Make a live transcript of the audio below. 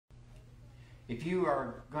If you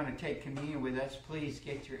are going to take communion with us, please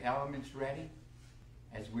get your elements ready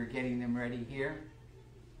as we're getting them ready here.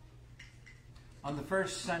 On the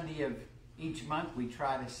first Sunday of each month, we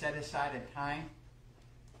try to set aside a time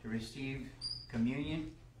to receive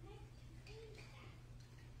communion.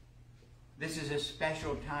 This is a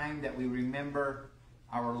special time that we remember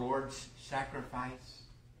our Lord's sacrifice,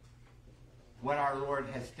 what our Lord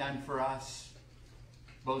has done for us,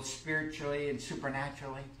 both spiritually and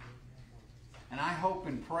supernaturally. And I hope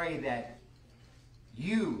and pray that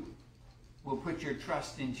you will put your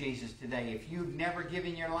trust in Jesus today. If you've never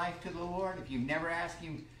given your life to the Lord, if you've never asked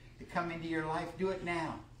Him to come into your life, do it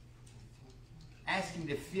now. Ask Him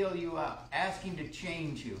to fill you up. Ask Him to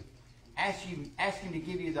change you. Ask Him to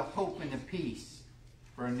give you the hope and the peace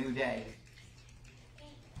for a new day.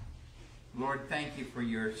 Lord, thank you for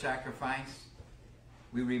your sacrifice.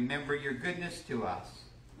 We remember your goodness to us.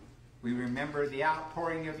 We remember the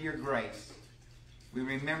outpouring of your grace. We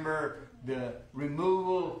remember the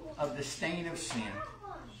removal of the stain of sin.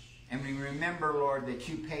 And we remember, Lord, that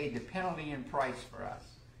you paid the penalty and price for us.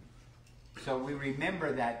 So we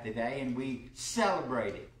remember that today and we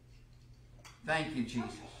celebrate it. Thank you,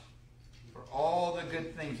 Jesus, for all the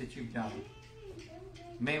good things that you've done.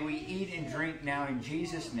 May we eat and drink now in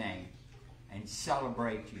Jesus' name and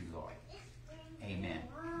celebrate you, Lord. Amen.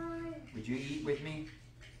 Would you eat with me?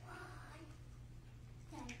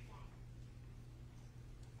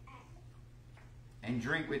 And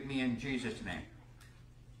drink with me in Jesus' name.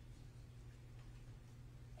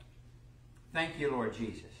 Thank you, Lord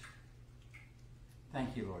Jesus.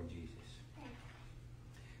 Thank you, Lord Jesus.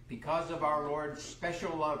 Because of our Lord's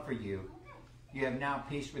special love for you, you have now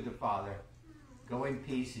peace with the Father. Go in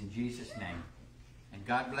peace in Jesus' name. And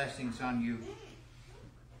God blessings on you.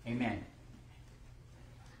 Amen.